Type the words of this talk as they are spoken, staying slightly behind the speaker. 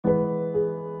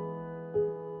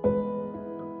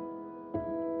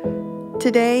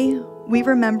Today, we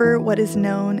remember what is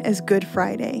known as Good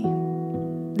Friday.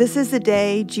 This is the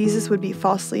day Jesus would be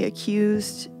falsely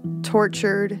accused,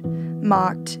 tortured,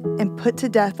 mocked, and put to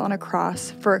death on a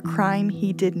cross for a crime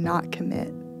he did not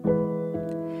commit.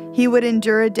 He would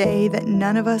endure a day that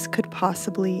none of us could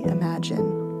possibly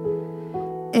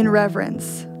imagine. In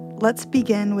reverence, let's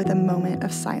begin with a moment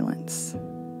of silence.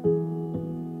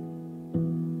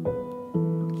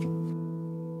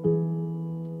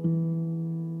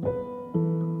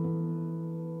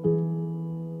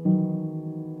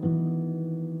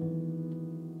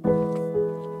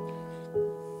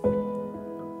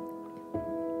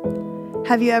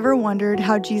 Have you ever wondered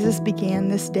how Jesus began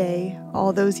this day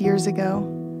all those years ago?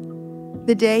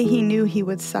 The day he knew he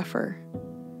would suffer.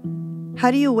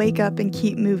 How do you wake up and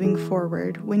keep moving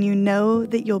forward when you know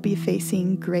that you'll be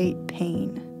facing great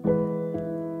pain?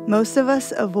 Most of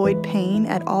us avoid pain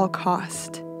at all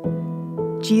cost.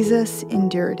 Jesus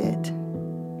endured it.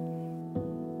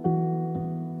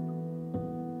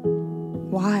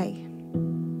 Why?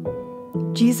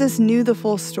 Jesus knew the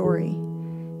full story.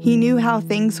 He knew how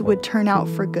things would turn out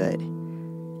for good.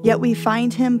 Yet we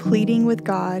find him pleading with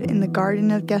God in the Garden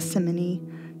of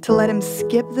Gethsemane to let him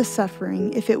skip the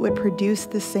suffering if it would produce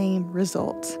the same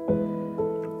result.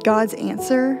 God's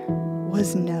answer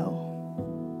was no.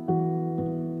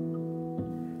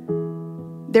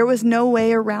 There was no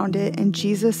way around it, and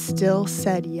Jesus still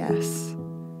said yes.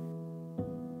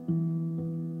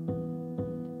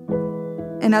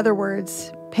 In other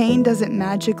words, pain doesn't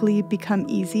magically become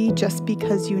easy just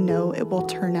because you know it will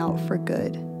turn out for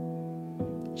good.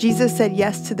 Jesus said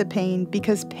yes to the pain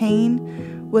because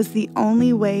pain was the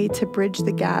only way to bridge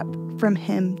the gap from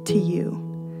him to you.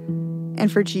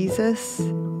 And for Jesus,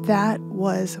 that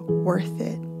was worth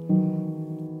it.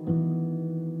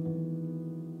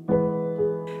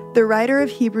 The writer of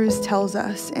Hebrews tells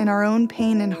us in our own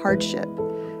pain and hardship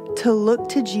to look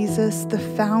to Jesus, the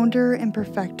founder and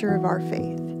perfecter of our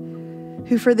faith,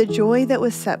 who for the joy that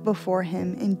was set before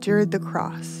him endured the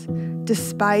cross,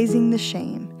 despising the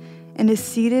shame, and is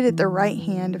seated at the right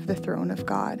hand of the throne of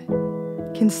God.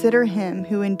 Consider him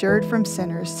who endured from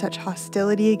sinners such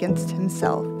hostility against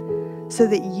himself, so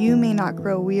that you may not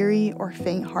grow weary or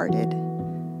faint-hearted.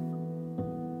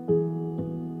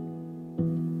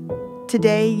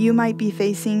 Today, you might be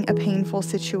facing a painful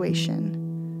situation,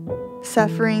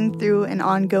 suffering through an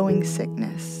ongoing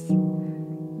sickness,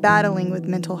 battling with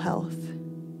mental health.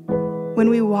 When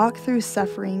we walk through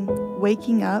suffering,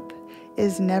 waking up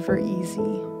is never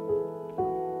easy.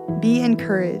 Be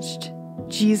encouraged.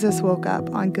 Jesus woke up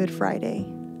on Good Friday.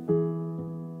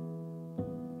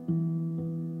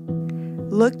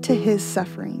 Look to his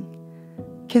suffering.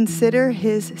 Consider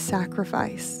his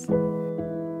sacrifice.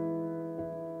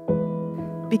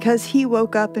 Because he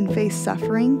woke up and faced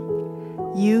suffering,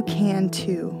 you can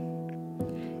too.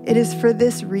 It is for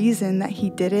this reason that he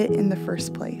did it in the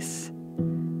first place.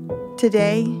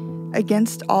 Today,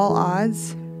 against all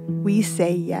odds, we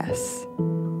say yes.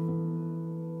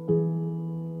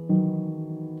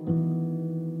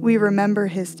 We remember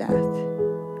his death.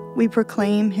 We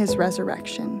proclaim his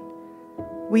resurrection.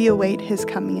 We await his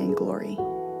coming in glory.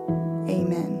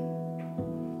 Amen.